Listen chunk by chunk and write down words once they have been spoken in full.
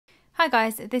Hi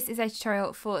guys, this is a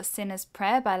tutorial for Sinner's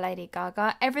Prayer by Lady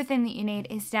Gaga. Everything that you need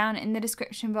is down in the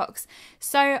description box.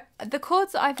 So the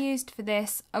chords that I've used for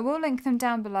this, I will link them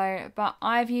down below, but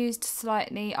I've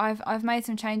made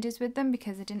some changes with them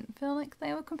because I didn't feel like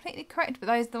they were completely correct, but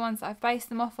those are the ones that I've based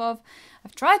them off of.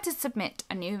 I've tried to submit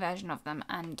a new version of them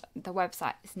and the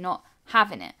website is not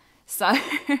having it. So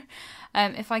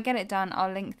if I get it done,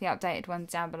 I'll link the updated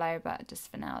ones down below, but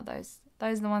just for now, those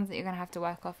are the ones that you're going to have to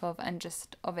work off of, and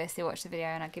just obviously watch the video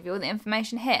and I'll give you all the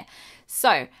information here.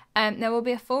 So there will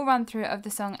be a full run through of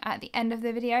the song at the end of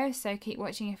the video, so keep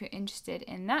watching if you're interested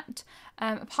in that.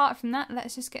 Apart from that,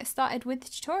 let's just get started with the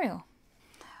tutorial.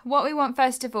 What we want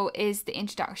first of all is the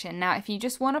introduction. Now if you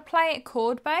just want to play it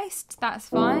chord based, that's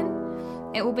fine.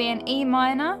 It will be an E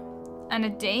minor and a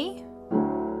D.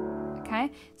 Okay,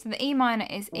 so the E minor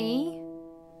is E,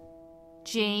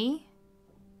 G,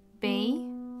 B,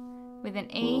 with an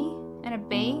E and a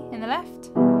B in the left.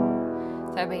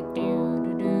 So it'll be do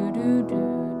do do do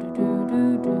do do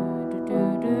do do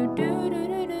do do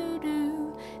do do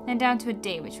do. Then down to a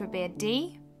D, which would be a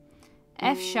D,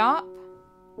 F sharp,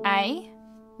 A,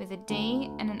 with a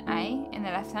D and an A in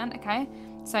the left hand. Okay,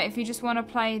 so if you just want to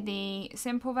play the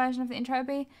simple version of the intro, it'll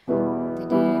be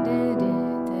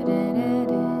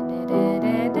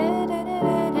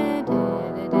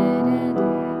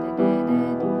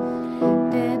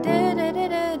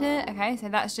okay, so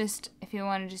that's just if you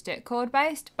want to just do it chord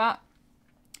based, but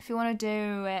if you want to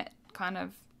do it kind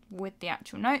of with the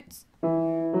actual notes.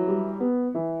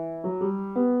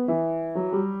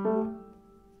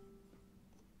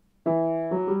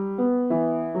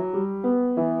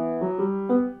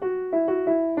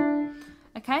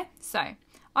 Okay, so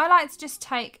I like to just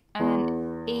take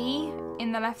an E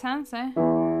in the left hand, so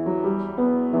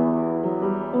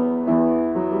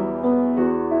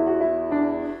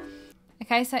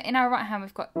okay, so in our right hand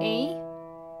we've got E,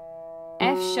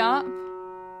 F sharp,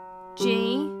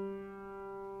 G,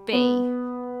 B.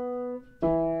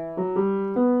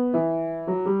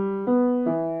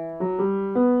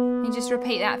 You just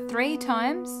repeat that 3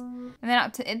 times, and then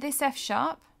up to this F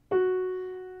sharp,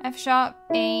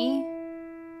 E,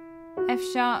 F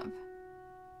sharp,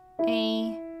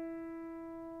 E,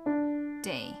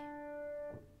 D.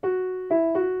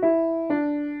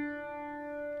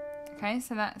 Okay,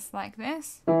 so that's like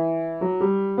this. And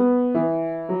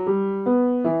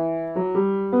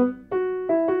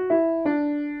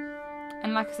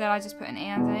like I said, I just put an E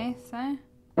underneath, so.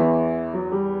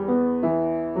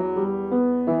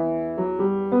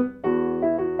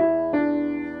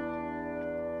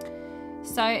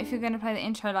 So if you're going to play the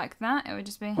intro like that, it would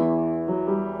just be.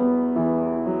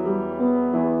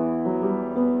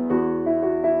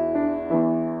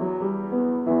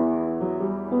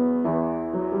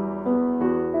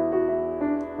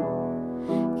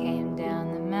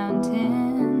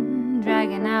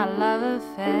 Dragging out a love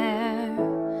affair,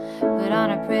 put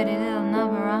on a pretty little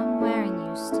number, I'm wearing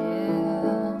you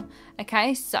still.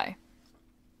 Okay, so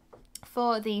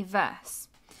for the verse,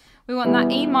 we want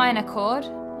that E minor chord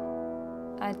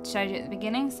I showed you at the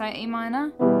beginning. So E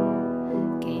minor,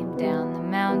 came down the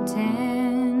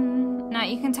mountain. Now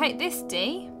you can take this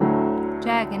D,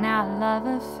 dragging out a love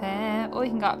affair, or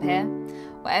you can go up here,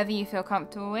 whatever you feel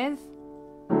comfortable with.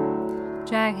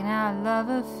 Dragging out a love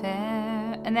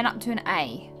affair, and then up to an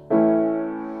A.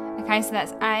 Okay, so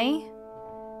that's A,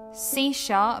 C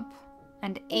sharp,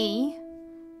 and E,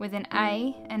 with an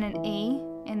A and an E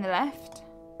in the left.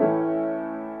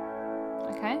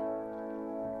 Okay.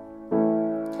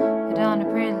 Put on a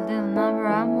pretty little number,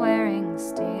 I'm wearing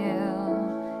still.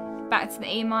 Back to the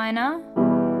E minor.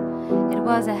 It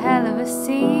was a hell of a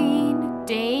scene.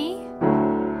 D,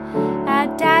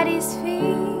 at Daddy's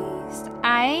feast.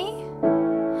 A,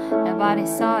 nobody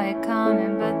saw it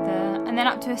coming but and then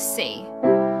up to a C.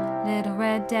 Little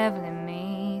red devil in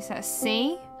me. So that's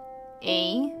C,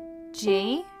 E,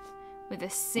 G, with a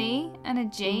C and a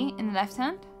G in the left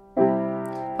hand.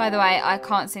 By the way, I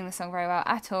can't sing the song very well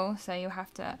at all, so you'll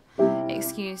have to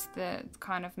excuse the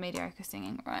kind of mediocre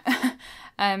singing, right?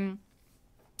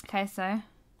 Okay, so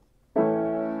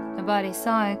nobody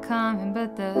saw it coming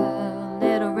but the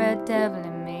little red devil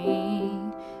in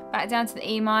me. Back down to the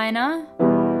E minor.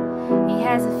 He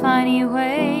has a funny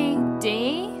way.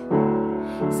 D,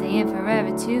 saying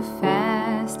forever too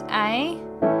fast. A,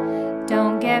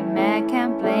 don't get mad,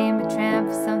 can't blame a tramp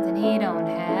for something he don't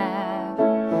have.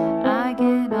 I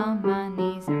get on my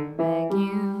knees and beg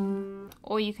you.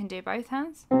 Or you can do both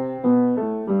hands.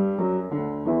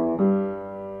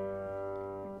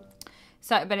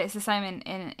 So, but it's the same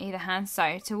in either hand.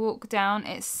 So to walk down,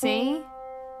 it's C,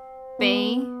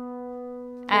 B,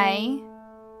 A,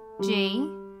 G,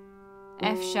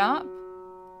 F sharp,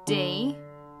 D,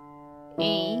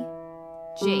 E,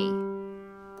 G.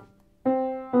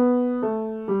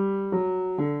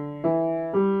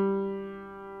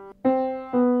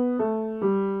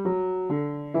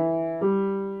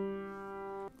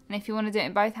 And if you want to do it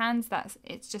in both hands,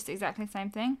 it's just exactly the same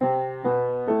thing.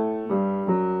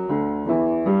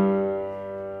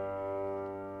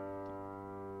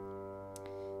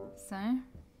 So,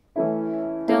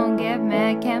 don't get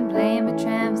mad, can't blame a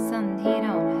tramp for something he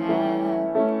don't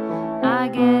have. I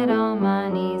get on my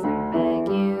knees and beg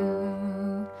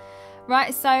you.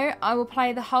 Right, so I will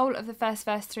play the whole of the first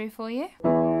verse through for you.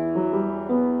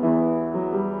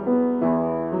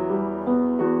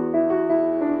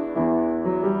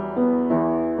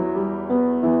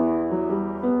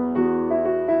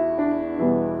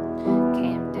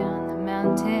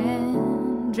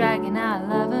 Dragging our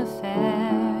love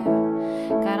affair,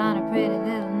 got on a pretty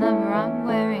little number I'm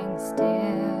wearing still.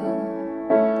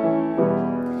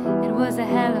 It was a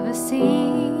hell of a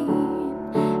scene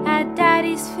at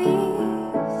Daddy's feast.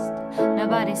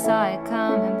 Nobody saw it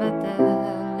coming but the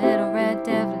little red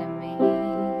devil in me.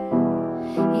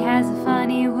 He has a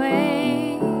funny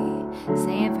way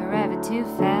saying forever too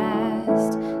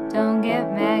fast. Don't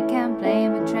get mad, can't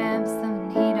blame a tramp, something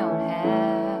he don't have.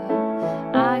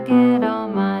 I get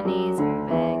on my knees and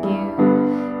beg you,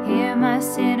 hear my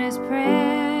sinner's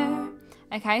prayer.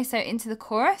 Okay, so into the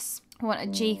chorus, I want a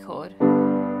G chord.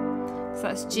 So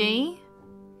that's G,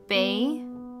 B,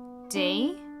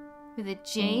 D, with a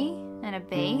G and a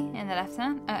B in the left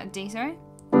hand, D, sorry.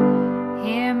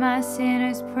 Hear my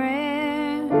sinner's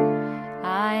prayer,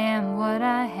 I am what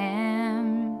I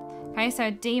am. Okay,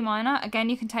 so D minor. Again,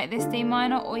 you can take this D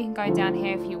minor or you can go down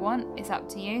here if you want. It's up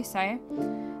to you. So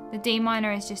the D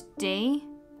minor is just D,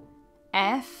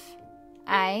 F,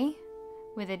 A,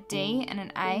 with a D and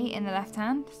an A in the left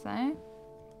hand. So,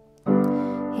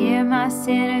 hear my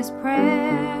sinner's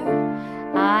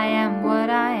prayer, I am what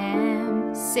I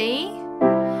am. C,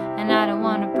 and I don't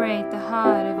want to break the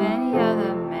heart of any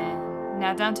other man.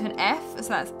 Now down to an F, so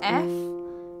that's F,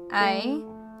 A,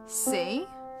 C,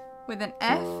 with an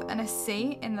F and a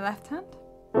C in the left hand.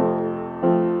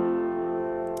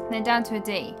 Then down to a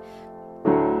D.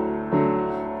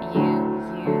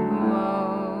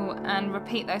 And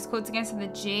repeat those chords again. So the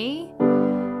G,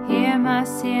 hear my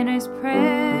sinner's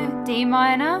prayer, D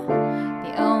minor,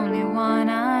 the only one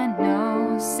I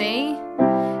know. C,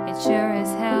 it sure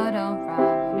as hell don't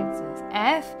rhyme when it says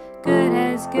F, good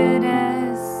as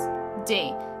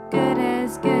D, good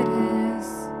as go.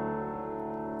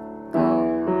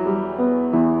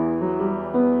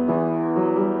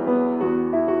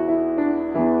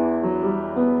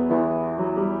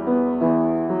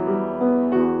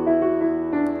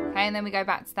 And then we go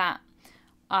back to that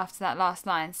after that last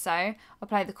line. So I'll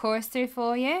play the chorus through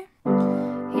for you.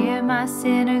 Hear my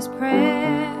sinner's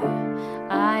prayer,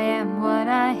 I am what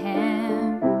I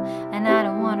am, and I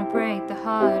don't want to break the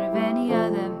heart of any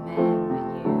other man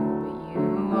but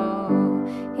you,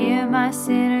 oh. Hear my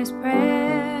sinner's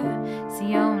prayer, it's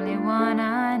the only one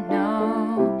I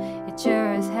know. It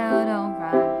sure as hell don't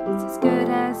rhyme, but it's as good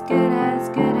as gold.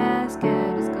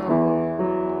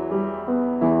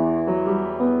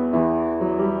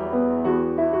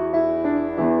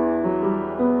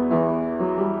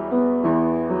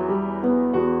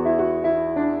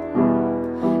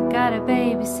 Got a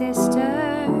baby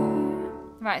sister.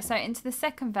 Right, so into the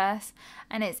second verse,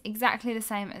 and it's exactly the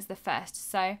same as the first.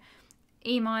 So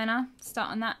E minor,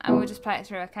 start on that, and we'll just play it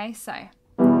through, okay? So,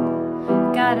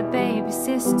 got a baby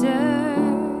sister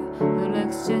who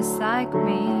looks just like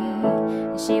me,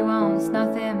 and she wants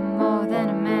nothing more than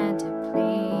a man to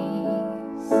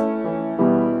please.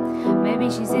 Maybe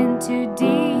she's in too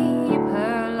deep,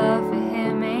 her love for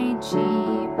him ain't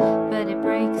cheap, but it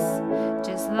breaks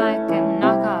just like a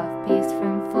knockoff piece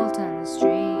from Fulton Street.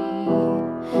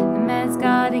 The man's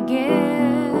got a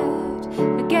gift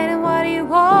for getting what he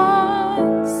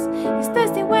wants. He's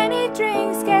thirsty when he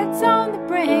drinks, gets on the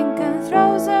brink and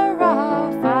throws her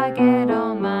off. I get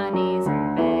on my knees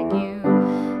and beg you,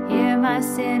 hear my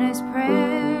sinner's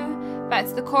prayer. Back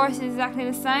to the chorus is exactly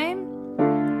the same.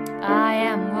 I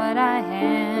am what I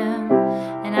am,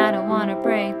 and I don't want to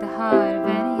break the heart of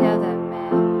any other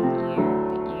man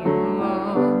but you,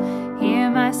 oh. Hear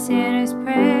my sinner's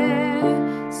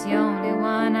prayer, it's the only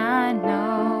one I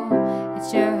know. It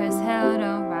sure as hell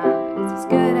don't rhyme, it's as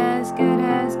good as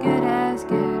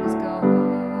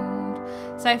gold.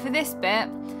 So for this bit,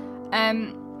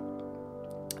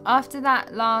 after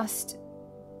that last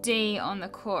D on the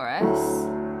chorus,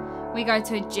 we go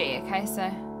to a G, okay, so,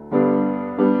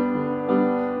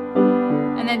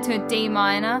 and then to a D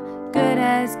minor, good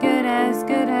as, good as,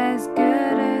 good as, good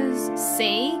as.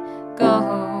 C,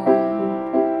 gold.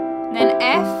 Then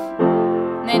F,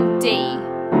 and then D.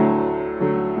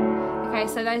 Okay,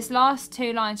 so those last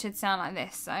two lines should sound like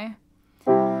this. So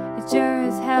it sure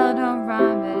as hell don't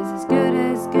rhyme, but it's as good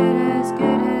as, good as,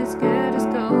 good as, good as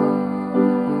gold.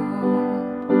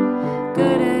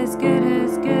 Good as, good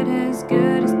as, good as,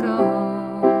 good as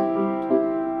gold.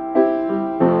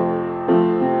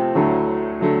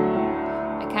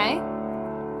 Okay.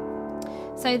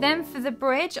 So then for the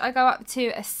bridge, I go up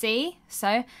to a C.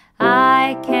 So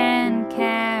I can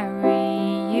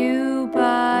carry you,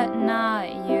 but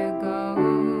not your gold.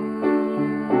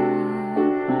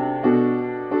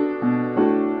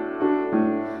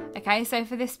 Okay, so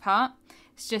for this part,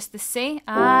 it's just the C.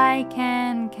 I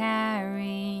can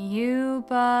carry you,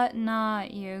 but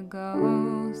not your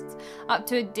ghosts. Up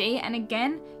to a D, and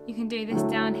again, you can do this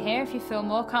down here if you feel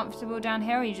more comfortable down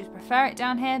here, or you just prefer it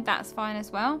down here, that's fine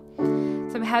as well.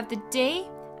 So we have the D,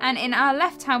 and in our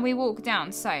left hand we walk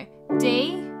down. So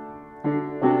D,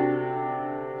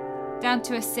 down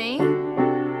to a C,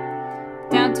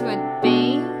 down to a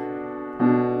B,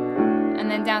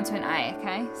 and then down to an A,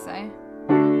 okay? So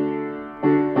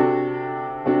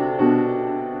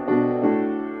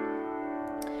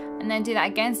and then do that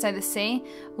again, so the C.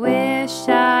 Wish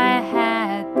I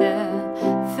had the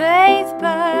faith,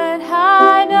 but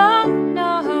I don't know.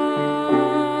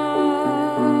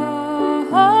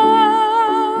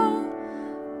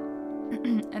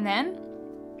 And then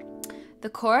the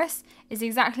chorus is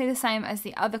exactly the same as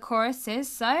the other choruses,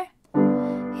 so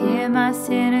hear my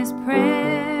sinner's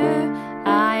prayer,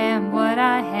 I am what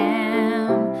I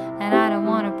am, and I don't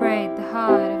want to break the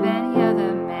heart of any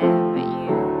other man but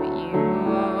you,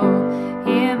 oh.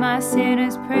 Hear my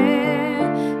sinner's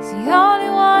prayer, it's the only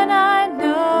one I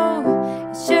know.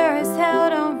 It sure as hell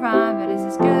don't rhyme, but it's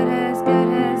as good as,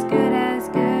 good as, good as,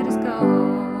 good as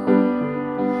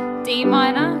gold. D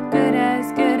minor, good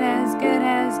as, good as, good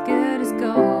as, good as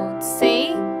gold.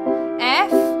 C,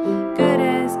 F, good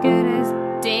as, good as,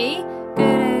 D,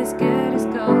 good as, good as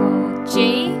gold.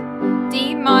 G,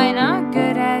 D minor,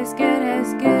 good as, good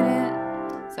as, good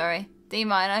as, sorry, D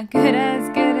minor, good as,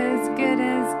 good as, good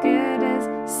as, good as.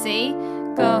 C,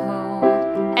 gold.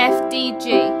 F, D,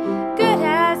 G, good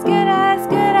as, good as,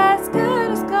 good as,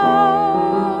 good as gold.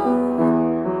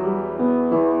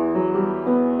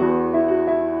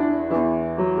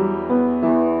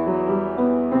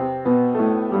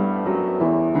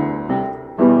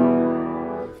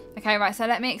 Okay, right, so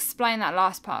let me explain that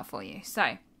last part for you.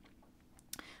 So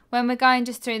when we're going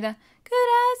just through the good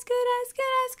as, good as,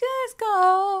 good as, good as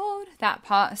gold, that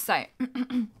part, so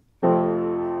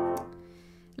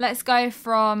let's go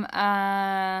from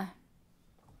as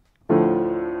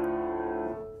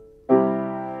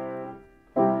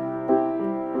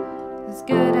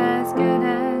good as, good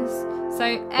as,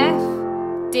 so F,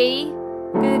 D,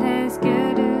 good as,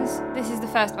 this is the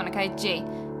first one, okay, G,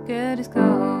 good as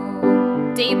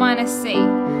gold, D minor C,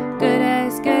 good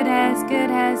as, good as,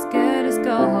 good as, good as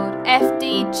gold, F,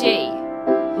 D, G,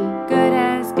 good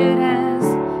as, good as,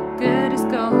 good as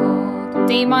gold,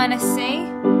 D minor C,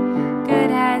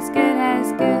 good as, good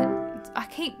as, good. I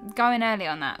keep going early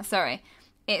on that, sorry.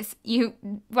 It's, you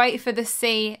wait for the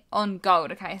C on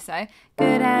gold, okay, so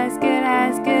good as, good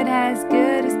as, good as,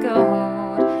 good as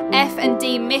gold. F and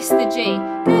D miss the G.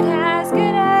 Good as,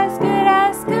 good as, good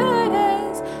as, good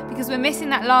as. Because we're missing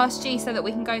that last G so that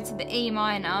we can go to the E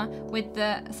minor with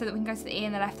the, so that we can go to the E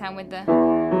in the left hand with the.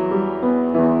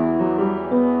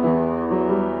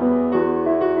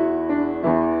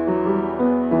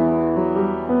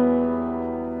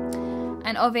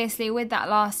 And obviously with that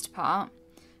last part,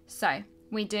 so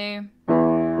we do,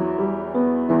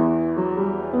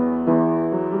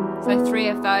 so 3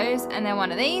 of those, and then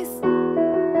 1 of these,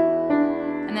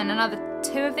 and then another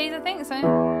 2 of these, I think, so,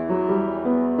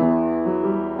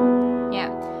 yeah,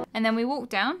 and then we walk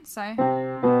down, so,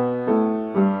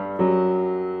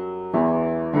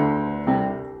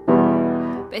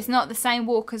 but it's not the same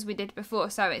walk as we did before,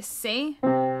 so it's C,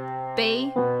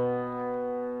 B,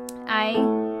 A,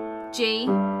 G,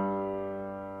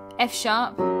 F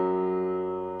sharp,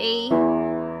 E,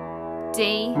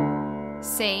 D,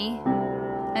 C,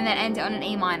 and then end it on an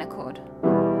E minor chord.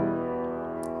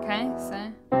 Okay,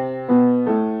 so.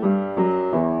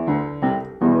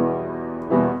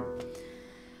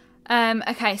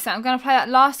 Okay, so I'm going to play that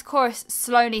last chorus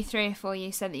slowly through for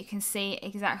you so that you can see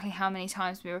exactly how many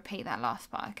times we repeat that last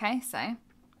part, okay? So.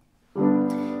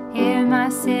 Hear my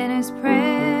sinner's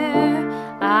prayer,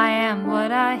 I am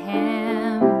what I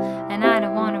am, and I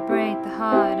don't want to break the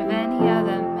heart of any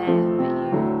other man but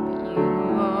you,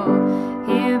 oh.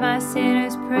 Hear my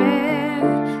sinner's prayer,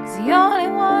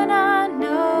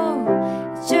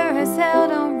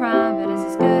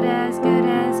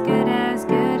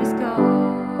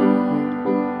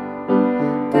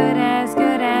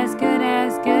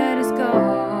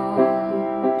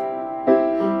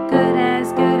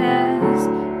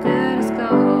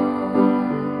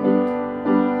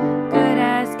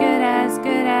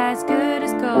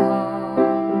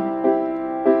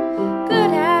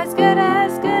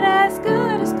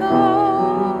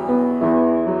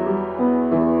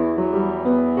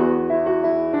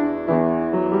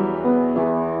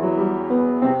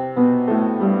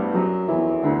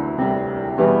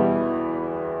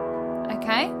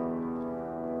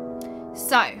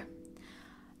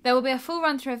 full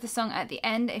run through of the song at the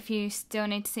end if you still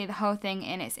need to see the whole thing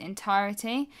in its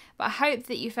entirety. But I hope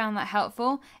that you found that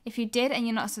helpful. If you did and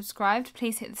you're not subscribed,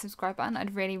 please hit the subscribe button.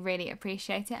 I'd really, really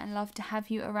appreciate it and love to have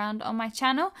you around on my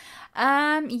channel.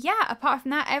 Yeah, apart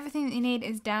from that, everything that you need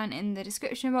is down in the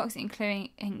description box, including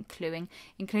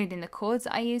the chords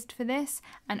that I used for this,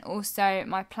 and also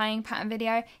my playing pattern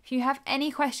video. If you have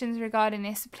any questions regarding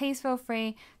this, please feel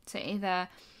free to either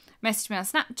message me on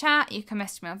Snapchat, you can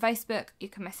message me on Facebook, you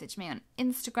can message me on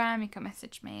Instagram, you can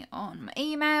message me on my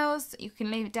emails, you can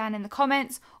leave it down in the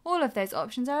comments. All of those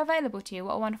options are available to you.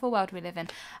 What a wonderful world we live in.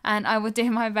 And I will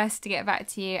do my best to get back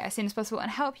to you as soon as possible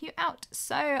and help you out.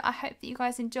 So I hope that you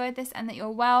guys enjoyed this and that you're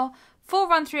well. Full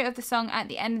run through of the song at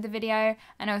the end of the video,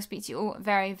 and I will speak to you all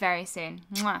very, very soon.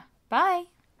 Mwah. Bye.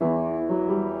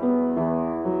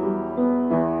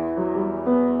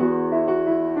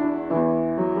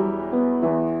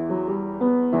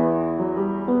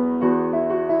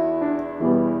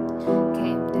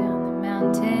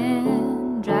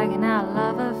 Dragging out a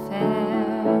love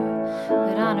affair,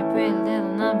 put on a pretty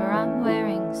little number I'm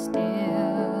wearing still.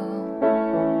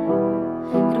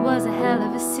 It was a hell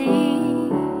of a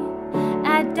scene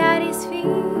at Daddy's feast.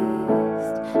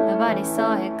 Nobody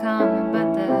saw it coming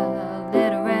but the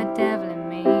little red devil in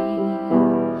me.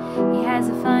 He has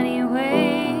a funny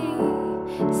way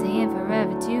saying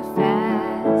forever too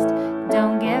fast.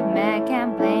 Don't get mad,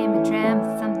 can't blame a tramp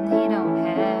for something he don't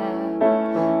have.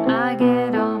 I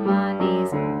get on my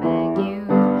knees and beg you,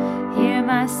 hear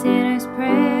my sinner's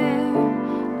prayer.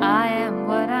 I am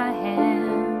what I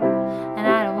am, and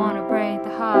I don't want to break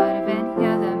the heart of any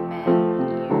other man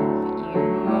but you.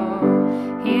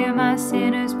 Oh, hear my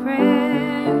sinner's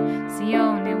prayer. It's the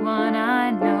only one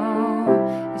I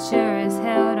know. It sure as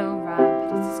hell don't rhyme,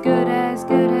 but it's as good as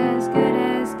gold.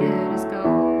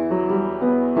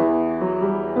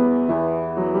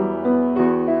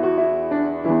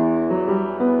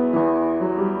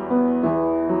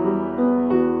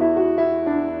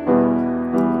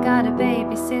 Got a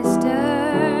baby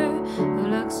sister who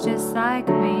looks just like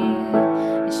me,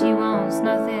 and she wants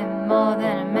nothing more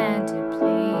than a man to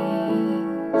please.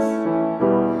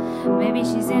 Maybe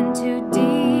she's in too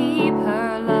deep,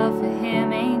 her love for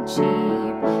him ain't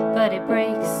cheap, but it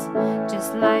breaks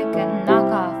just like a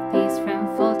knockoff piece from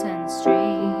Fulton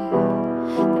Street.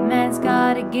 The man's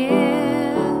got a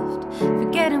gift for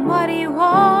getting what he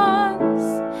wants.